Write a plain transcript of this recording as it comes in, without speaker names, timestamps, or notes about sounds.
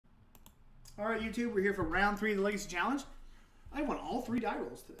All right, YouTube, we're here for round 3 of the Legacy Challenge. I won all 3 die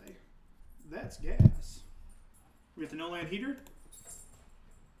rolls today. That's gas. We get the no land heater.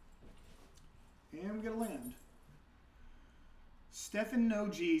 And we get a land. Stefan no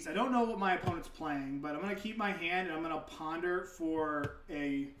G's. I don't know what my opponent's playing, but I'm going to keep my hand and I'm going to ponder for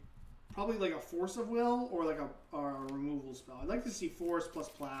probably like a Force of Will or like a removal spell. I'd like to see Force plus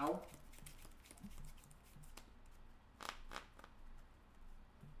Plow.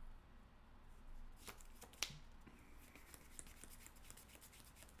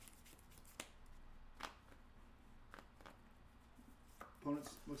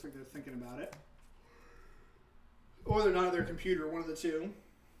 Opponents looks like they're thinking about it. Or they're not at their computer, one of the two.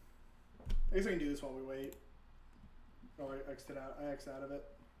 I guess I can do this while we wait. Oh, I X'd out. I X'd out of it.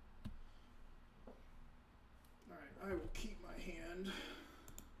 Alright, I will keep my hand.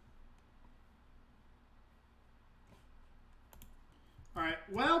 Alright,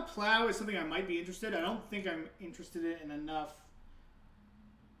 well, Plow is something I might be interested in. I don't think I'm interested in it enough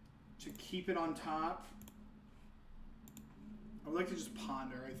to keep it on top. I would like to just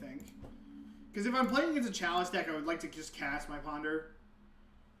ponder, I think. Because if I'm playing against a Chalice deck, I would like to just cast my ponder.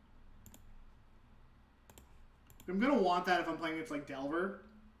 I'm going to want that if I'm playing against, like, Delver.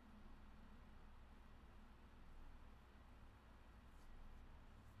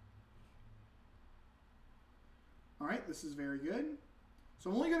 Alright, this is very good. So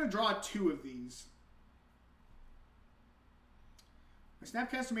I'm only going to draw 2 of these. My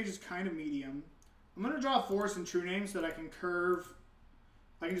Snapcaster Mage is kind of medium. I'm going to draw a Force and True-Name so that I can curve.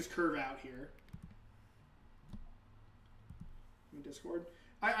 I can just curve out here. Discord.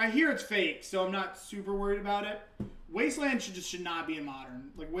 I hear it's fake, so I'm not super worried about it. Wasteland should not be in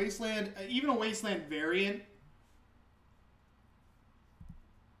Modern. Like Wasteland, even a Wasteland variant.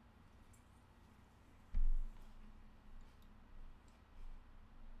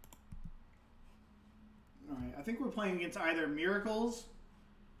 All right, I think we're playing against either Miracles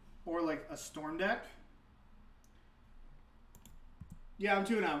or like a Storm deck. Yeah, I'm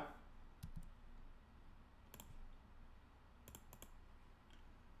 2-0.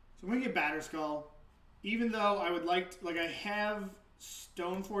 So I'm going to get Batterskull, even though I would like to, like I have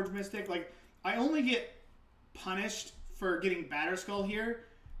Stoneforge Mystic. Like I only get punished for getting Batterskull here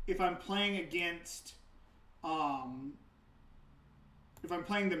if I'm playing against, if I'm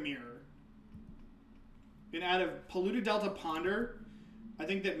playing the Mirror. And out of Polluted Delta Ponder, I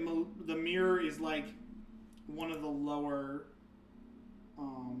think that the Mirror is like one of the lower,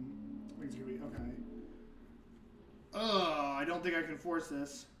 it's gonna be, okay. I don't think I can force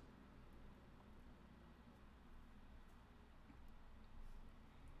this.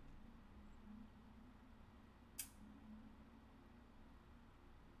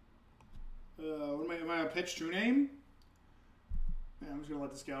 Am I a pitch True-Name? Yeah, I'm just going to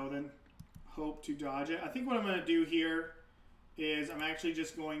let this go then. Hope to dodge it. I think what I'm going to do here is I'm actually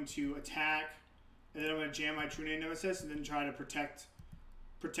just going to attack, and then I'm going to jam my True-Name Nemesis, and then try to protect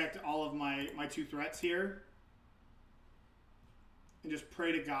all of my 2 threats here. And just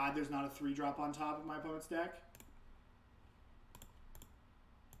pray to God there's not a 3-drop on top of my opponent's deck.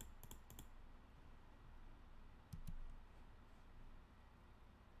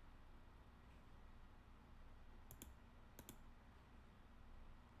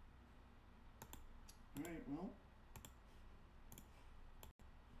 Alright, well.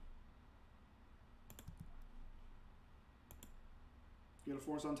 Get a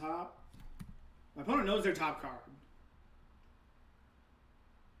Force on top. My opponent knows their top card.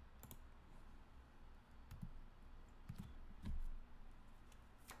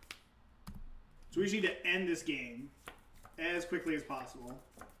 So we just need to end this game as quickly as possible.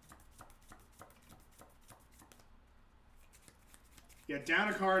 Yeah, down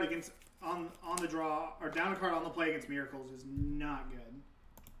a card against on the draw, or down a card on the play against Miracles is not good.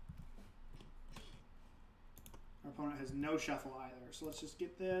 Our opponent has no shuffle either, so let's just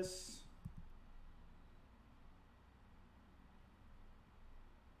get this.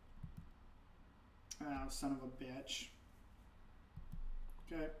 Oh, son of a bitch.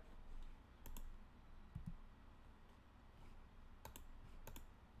 Okay.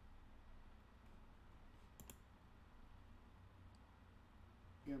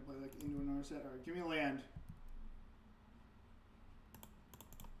 Gonna play like into a Narset. Alright, give me a land.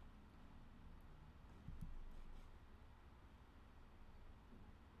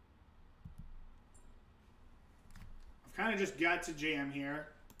 I've kind of just got to jam here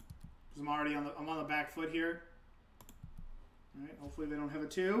because I'm on the back foot here. All right, hopefully they don't have a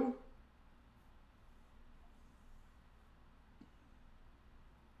 2.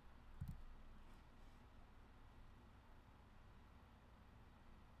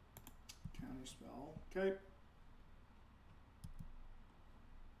 Counterspell. Okay.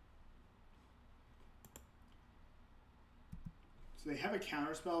 So they have a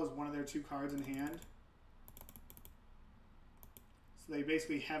Counterspell as one of their 2 cards in hand. So they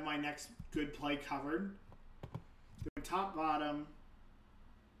basically have my next good play covered. They're top, bottom,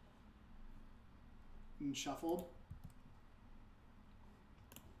 and shuffled.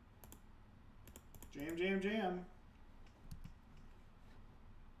 Jam, jam, jam.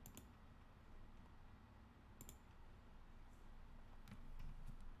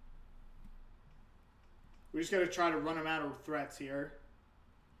 We just got to try to run them out of threats here.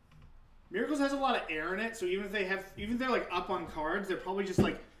 Miracles has a lot of air in it, so even if they're like up on cards, they're probably just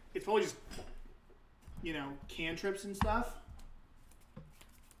like, it's probably just, you know, cantrips and stuff.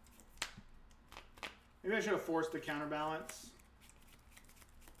 Maybe I should have forced the counterbalance.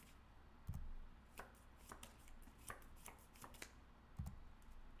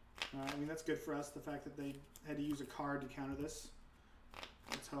 I mean, that's good for us, the fact that they had to use a card to counter this.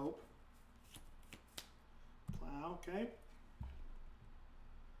 Let's hope. Plow, okay.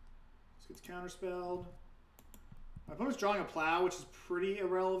 This gets counterspelled. My opponent's drawing a plow, which is pretty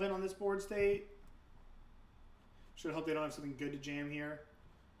irrelevant on this board state. Should hope they don't have something good to jam here.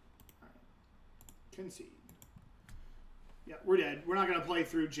 Alright. Concede. Yeah, we're dead. We're not going to play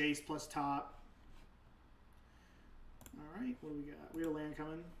through Jace plus top. Alright, what do we got? We got a land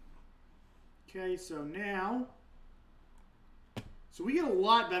coming. Okay, so now... So we get a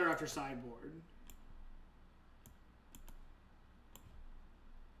lot better after sideboard.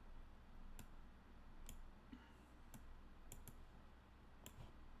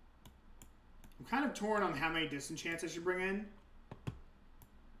 I'm kind of torn on how many disenchants I should bring in.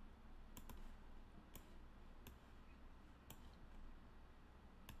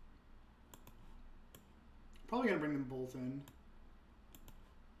 Probably going to bring them both in.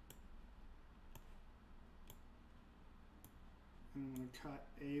 I'm going to cut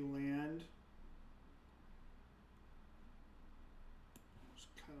a land. Just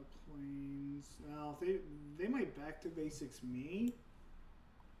cut a plains. Well, they might back to basics me.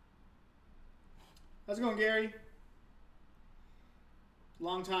 How's it going, Gary?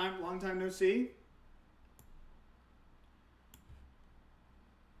 Long time no see.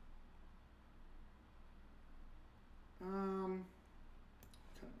 Cut an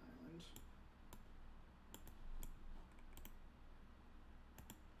island.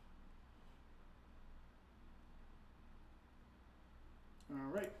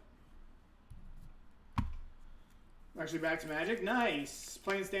 All right. Actually back to Magic. Nice.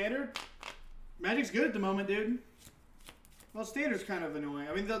 Playing Standard. Magic's good at the moment, dude. Well, Standard's kind of annoying.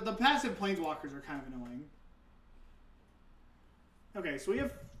 I mean, the passive Planeswalkers are kind of annoying. Okay, so we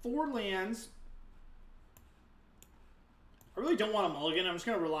have 4 lands. I really don't want a mulligan. I'm just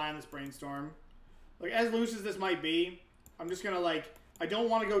going to rely on this Brainstorm. Like, as loose as this might be, I'm just going to, like... I don't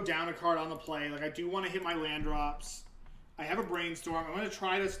want to go down a card on the play. Like, I do want to hit my land drops. I have a Brainstorm. I'm going to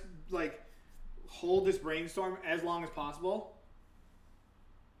try to, like, hold this Brainstorm as long as possible.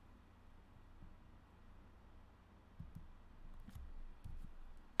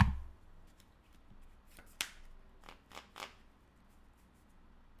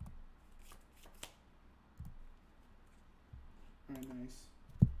 Nice.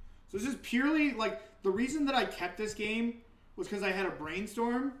 So this is purely, like, the reason that I kept this game was because I had a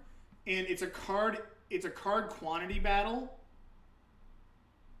Brainstorm, and it's a card quantity battle.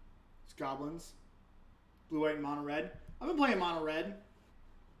 It's goblins. Blue, white, and mono red. I've been playing mono red.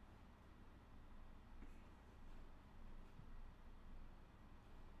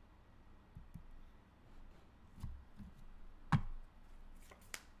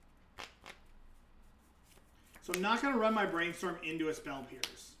 So I'm not going to run my Brainstorm into a Spell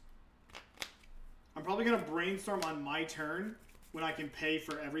Pierce. I'm probably going to Brainstorm on my turn when I can pay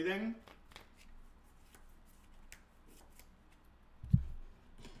for everything.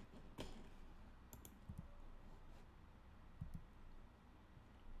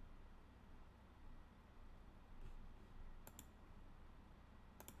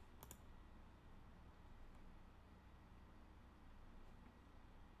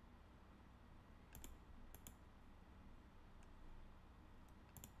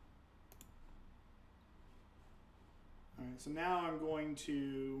 So now I'm going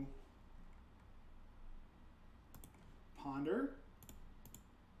to ponder.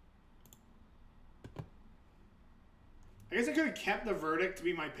 I guess I could have kept the Verdict to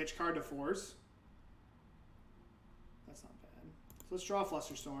be my pitch card to force. That's not bad. So let's draw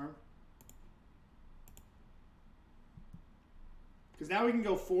Flusterstorm. Because now we can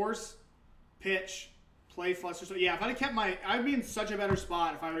go force, pitch, Play Flusterstorm. Yeah, if I'd have kept my... I'd be in such a better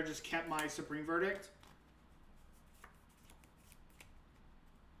spot if I would have just kept my Supreme Verdict.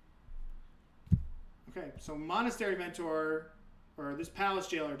 Okay, so Monastery Mentor, or this Palace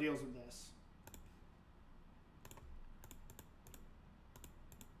Jailer deals with this.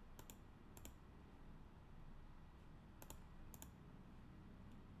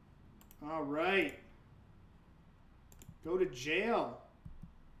 All right. Go to jail.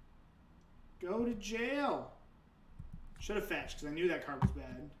 Go to jail. Should have fetched, because I knew that card was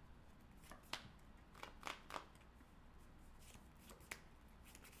bad.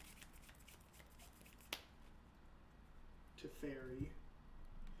 To fairy.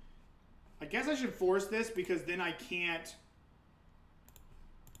 I guess I should force this, because then I can't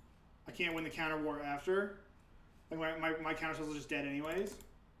win the counter war after. Like my counter spells are just dead anyways.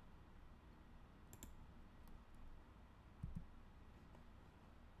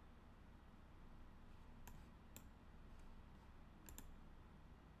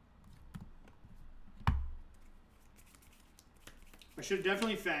 I should have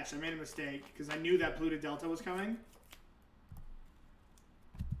definitely fetched. I made a mistake because I knew that Polluted Delta was coming.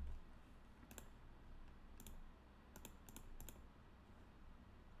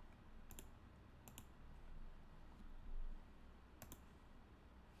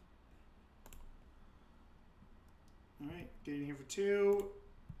 Alright, get in here for 2.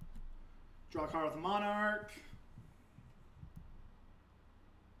 Draw a card with a Monarch.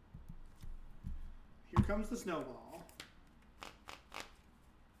 Here comes the snowball.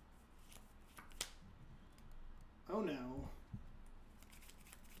 Oh no.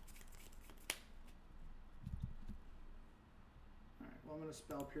 Alright, well I'm going to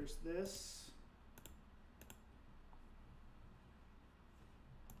Spell Pierce this.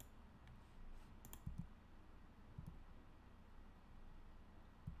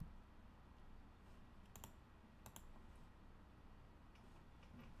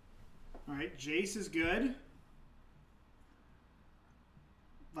 Alright, Jace is good.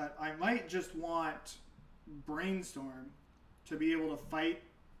 But I might just want Brainstorm to be able to fight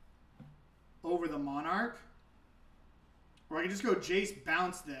over the Monarch. Or I can just go Jace,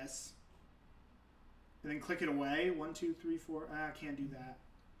 bounce this, and then click it away. 1, 2, 3, 4. Ah, I can't do that.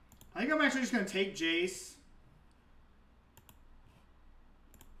 I think I'm actually just going to take Jace.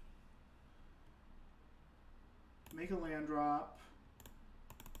 Make a land drop.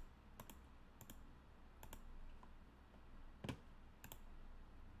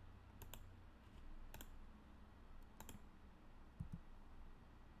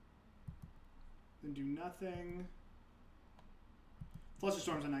 Then do nothing.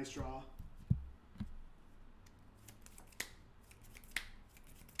 Flusterstorm's a nice draw.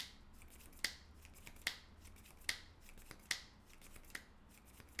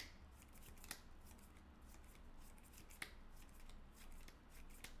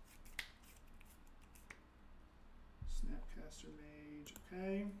 Snapcaster Mage,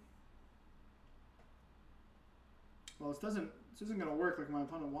 okay. Well, this isn't going to work like my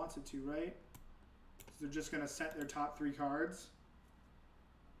opponent wants it to, right? They're just going to set their top 3 cards.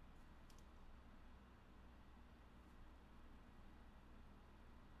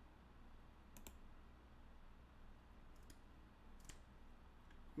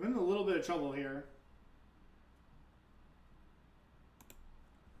 I'm in a little bit of trouble here.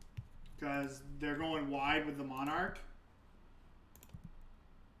 Because they're going wide with the Monarch.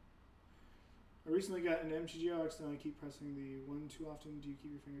 I recently got an MTGO, I accidentally keep pressing the 1 too often. Do you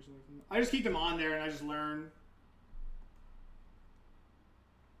keep your fingers away from them? I just keep them on there and I just learn.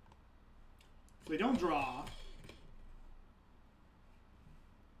 So they don't draw.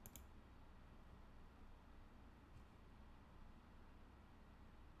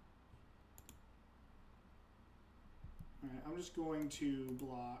 Alright, I'm just going to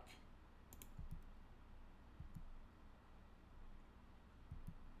block.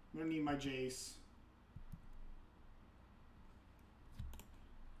 I'm going to need my Jace.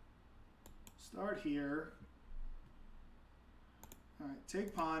 Start here. Alright,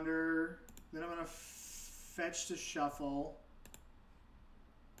 take Ponder. Then I'm going to fetch to shuffle.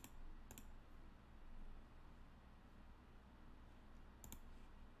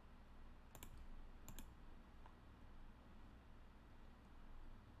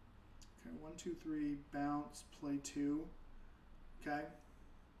 Okay, 1, 2, 3, bounce, play 2. Okay.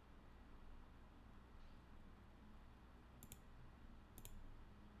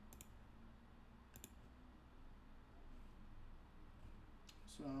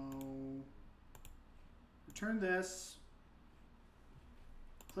 So, return this,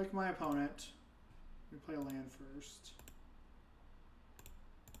 click my opponent, we play a land first.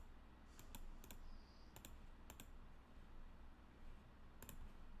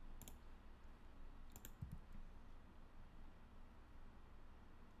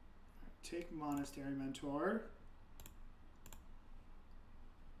 take Monastery Mentor.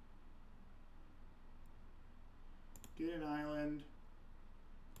 Get an island.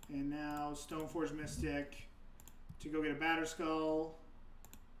 And now Stoneforge Mystic to go get a Batterskull.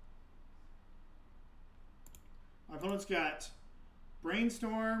 My opponent's got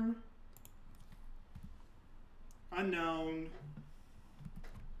Brainstorm, Unknown.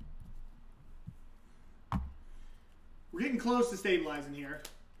 We're getting close to stabilizing here.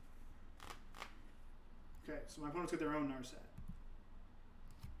 Okay, so my opponent's got their own Narset.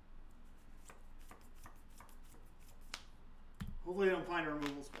 Hopefully they don't find a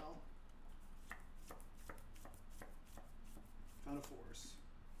removal spell. Found a force.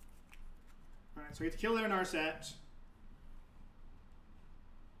 Alright, so we get to kill their Narset.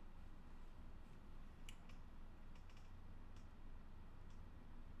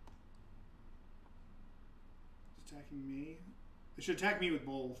 It's attacking me. They should attack me with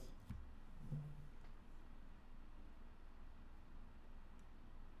both.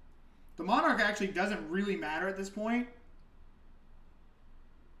 The Monarch actually doesn't really matter at this point.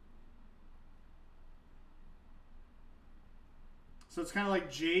 So it's kind of like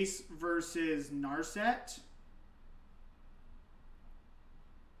Jace versus Narset.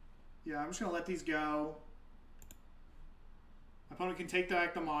 Yeah, I'm just going to let these go. My opponent can take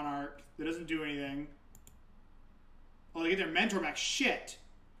back the Monarch. That doesn't do anything. Oh, they get their Mentor back. Shit.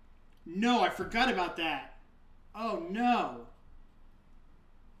 No, I forgot about that. Oh, no.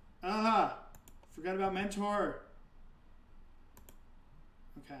 Forgot about Mentor.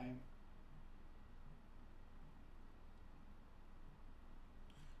 Okay.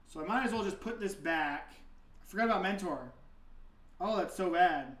 So I might as well just put this back. I forgot about Mentor. Oh, that's so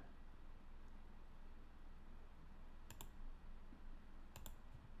bad.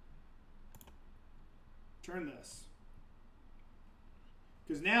 Turn this.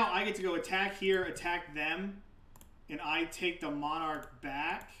 Because now I get to go attack here, attack them, and I take the Monarch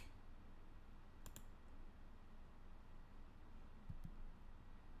back.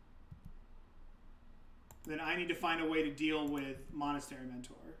 Then I need to find a way to deal with Monastery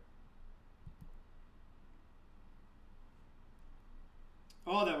Mentor.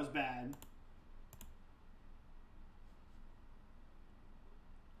 Oh, that was bad.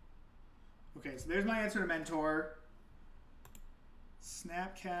 Okay, so there's my answer to Mentor.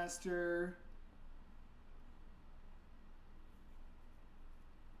 Snapcaster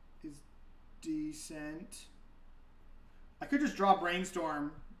is decent. I could just draw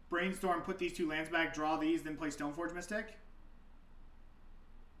Brainstorm. Brainstorm, put these two lands back, draw these, then play Stoneforge Mystic.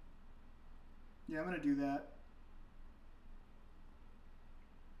 Yeah, I'm going to do that.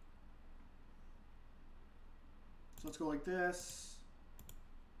 So let's go like this.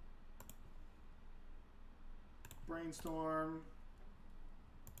 Brainstorm.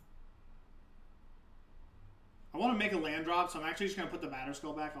 I want to make a land drop, so I'm actually just going to put the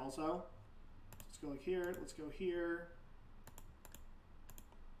Batterskull back also. Let's go like here. Let's go here.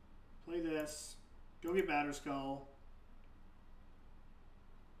 Play this. Go get Batterskull.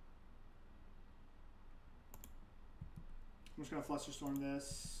 I'm just going to Flusterstorm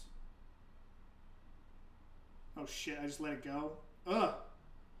this. Oh shit, I just let it go. Ugh.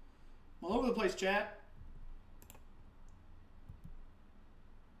 I'm all over the place, chat.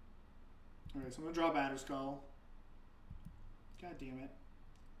 Alright, so I'm going to draw Batterskull. God damn it.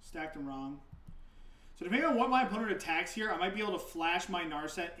 Stacked them wrong. So depending on what my opponent attacks here, I might be able to flash my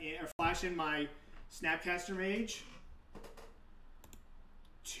Narset in, or flash in my Snapcaster Mage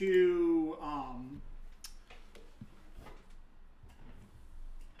to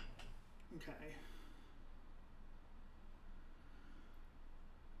okay.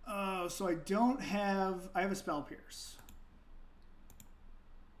 So I don't have, I have a Spell Pierce.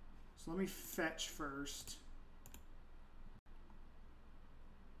 So let me fetch first.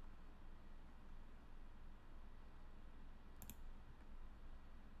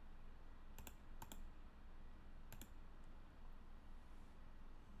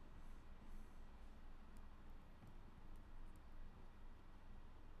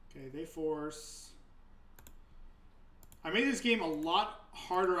 Okay, they force. I made this game a lot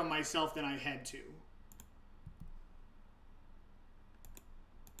harder on myself than I had to.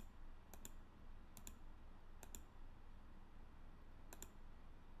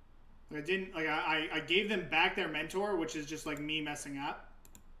 I didn't, like, I gave them back their Mentor, which is just like me messing up.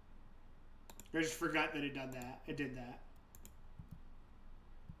 I just forgot that it did that. It did that.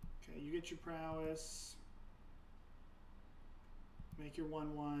 Okay, you get your Prowess. Make your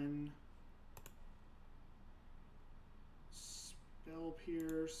 1/1. Spell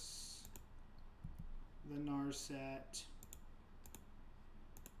Pierce. The Narset.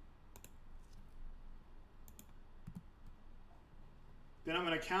 Then I'm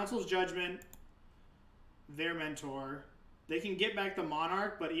going to Council's Judgment their mentor. They can get back the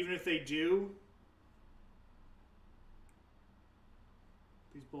Monarch, but even if they do,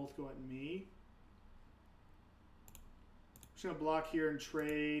 these both go at me. I'm just going to block here and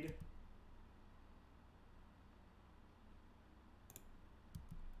trade.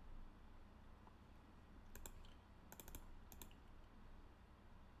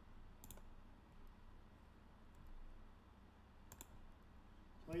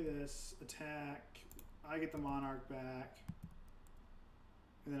 Play this, attack. I get the Monarch back,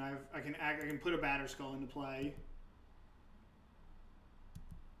 and then I can put a Batterskull into play.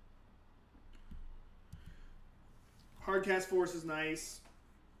 Hardcast Force is nice.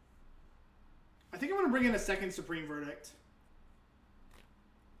 I think I'm going to bring in a second Supreme Verdict.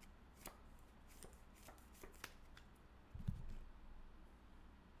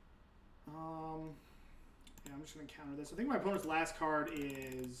 Yeah, I'm just going to counter this. I think my opponent's last card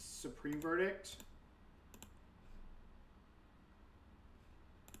is Supreme Verdict.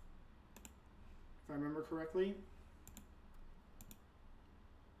 If I remember correctly.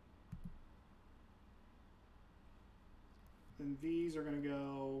 Then these are going to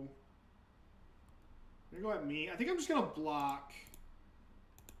go... They're going to go at me. I think I'm just going to block.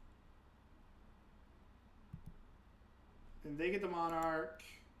 And they get the Monarch.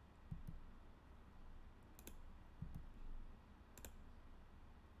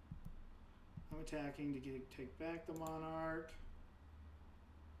 I'm attacking to take back the Monarch.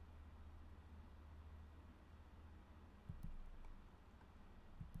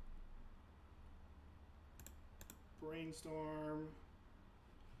 Brainstorm.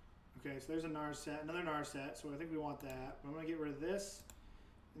 Okay, so there's a Narset, another Narset, so I think we want that. I'm going to get rid of this,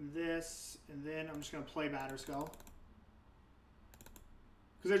 and then I'm just going to play Batterskull.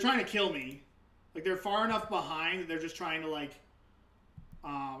 Because they're trying to kill me. Like, they're far enough behind that they're just trying to, like,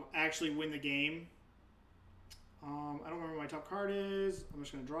 actually win the game. I don't remember what my top card is. I'm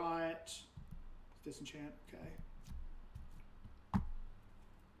just going to draw it. Disenchant, okay.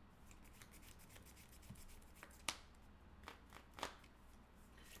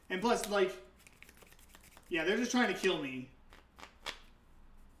 And plus, like, yeah, they're just trying to kill me.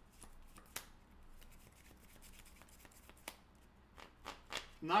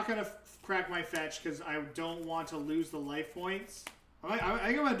 I'm not going to crack my fetch because I don't want to lose the life points. I think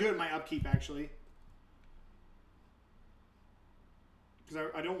I'm going to do it in my upkeep, actually. Because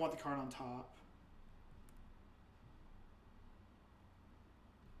I don't want the card on top.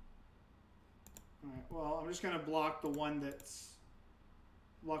 Alright, well, I'm just going to block the one that's...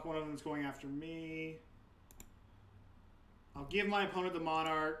 Block one of them that's going after me. I'll give my opponent the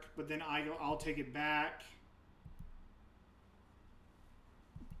Monarch, but then I'll take it back.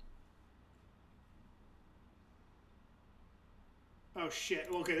 Oh shit.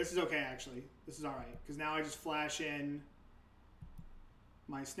 Okay, this is okay actually. This is alright. Because now I just flash in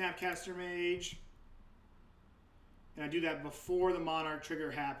my Snapcaster Mage. And I do that before the Monarch trigger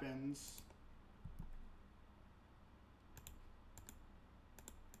happens.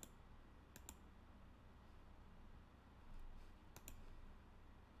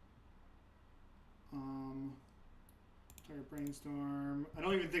 Target Brainstorm. I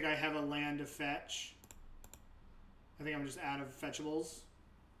don't even think I have a land to fetch. I think I'm just out of fetchables.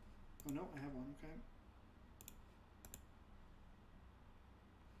 Oh no, I have one, okay.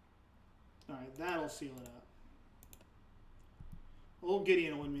 Alright, that'll seal it up. Old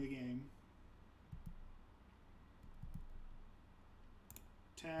Gideon will win me the game.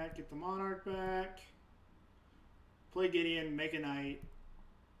 Attack, get the Monarch back. Play Gideon, make a knight.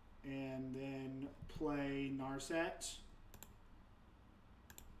 And then play Narset.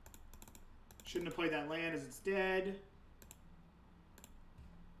 Shouldn't have played that land as it's dead.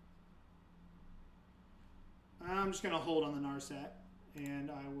 I'm just going to hold on the Narset. And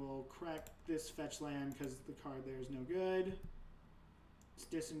I will crack this fetch land because the card there is no good. It's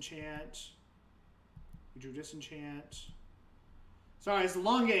Disenchant. We drew Disenchant. Sorry, it's a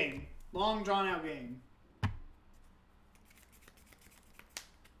long game. Long, drawn-out game.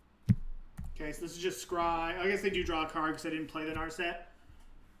 Okay, so this is just Scry. I guess they do draw a card because I didn't play the Narset.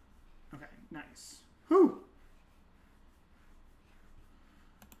 Okay, nice. Whew.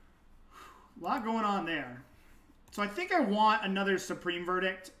 A lot going on there. So I think I want another Supreme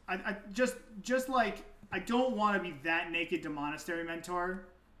Verdict. I just like, I don't want to be that naked to Monastery Mentor.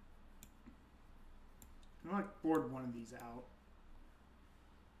 I'm going to board one of these out.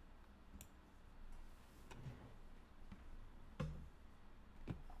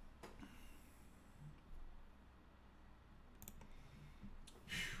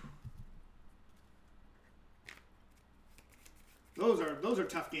 those are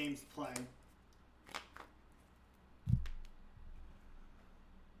tough games to play.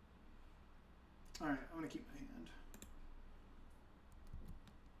 All right, I'm gonna keep my hand.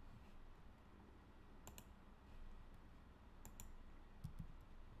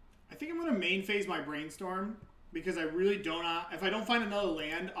 I think I'm gonna main phase my Brainstorm because I really don't. If I don't find another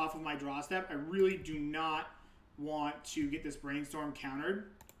land off of my draw step, I really do not want to get this Brainstorm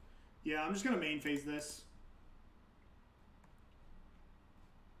countered. Yeah, I'm just gonna main phase this.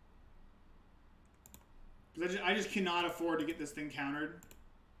 Because I just cannot afford to get this thing countered.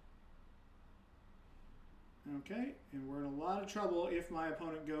 Okay, and we're in a lot of trouble if my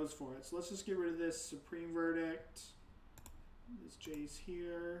opponent goes for it. So let's just get rid of this Supreme Verdict. This Jace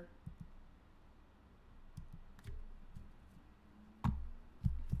here.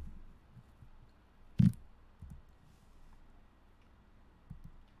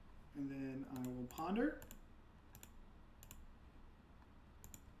 And then I will ponder.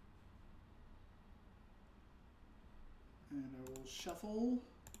 And I will shuffle.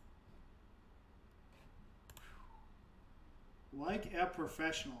 Like a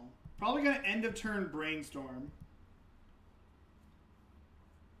professional. Probably going to end of turn Brainstorm.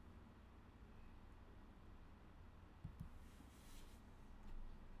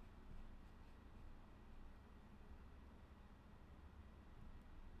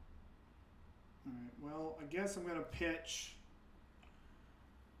 Alright, well, I guess I'm going to pitch.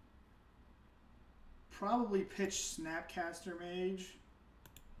 Probably pitch Snapcaster Mage.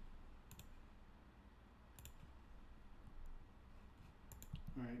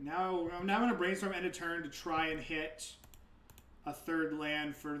 Alright, now I'm going to Brainstorm end of turn to try and hit a third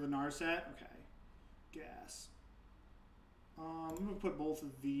land for the Narset. Okay, gas. I'm going to put both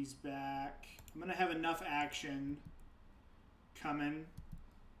of these back. I'm going to have enough action coming.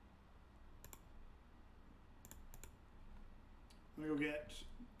 I'm going to go get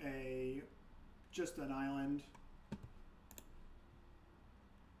just an island.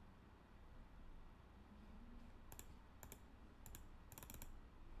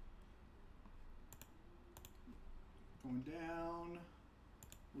 Going down.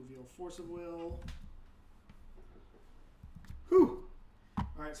 Reveal Force of Will. Whew!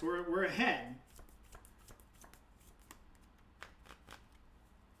 Alright, so we're ahead.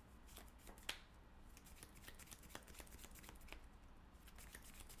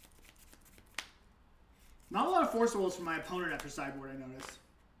 Not a lot of Force of Wills from my opponent after sideboard, I noticed.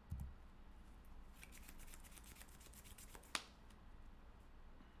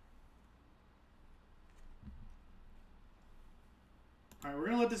 Alright, we're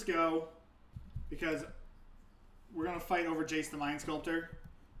going to let this go because we're going to fight over Jace the Mind Sculptor.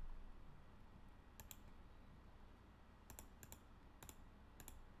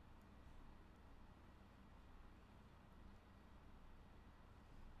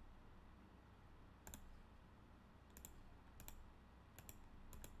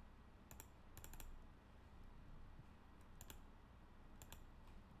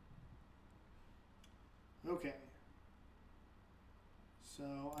 Okay.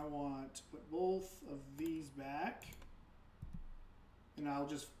 So I want to put both of these back. And I'll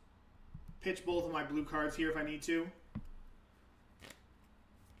just pitch both of my blue cards here if I need to.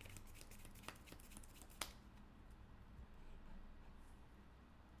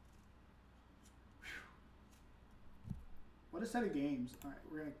 What a set of games. All right,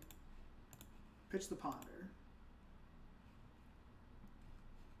 we're going to pitch the Ponder.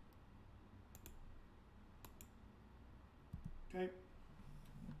 Okay.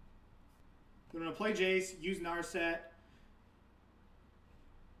 I'm going to play Jace, use Narset.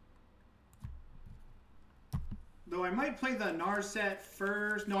 Though I might play the Narset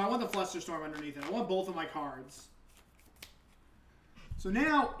first. No, I want the Flusterstorm underneath it. I want both of my cards. So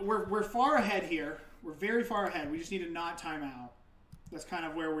now we're far ahead here. We're very far ahead. We just need to not time out. That's kind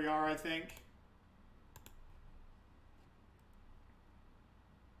of where we are, I think.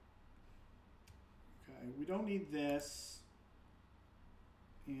 Okay, we don't need this.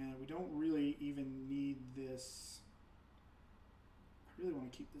 And we don't really even need this. I really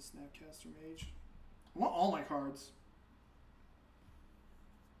want to keep this Snapcaster Mage. I want all my cards.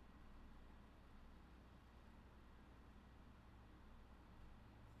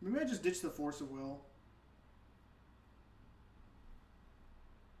 Maybe I just ditch the Force of Will.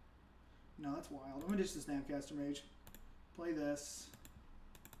 No, that's wild. I'm going to ditch the Snapcaster Mage. Play this.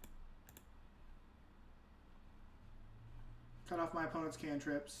 Cut off my opponent's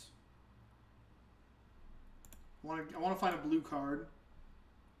cantrips. I want to find a blue card.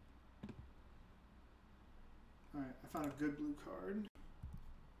 Alright, I found a good blue card.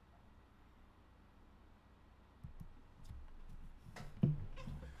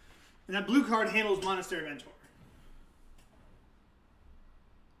 And that blue card handles Monastery Mentor.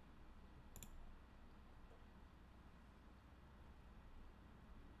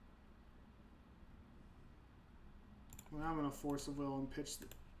 Well, I'm going to Force of Will and pitch the...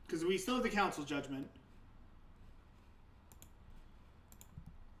 Because we still have the Council's Judgment.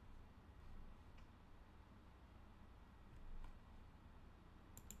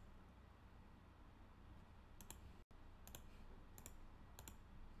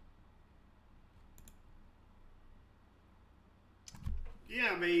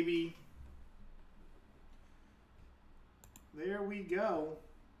 Yeah, baby. There we go.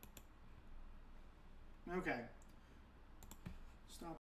 Okay.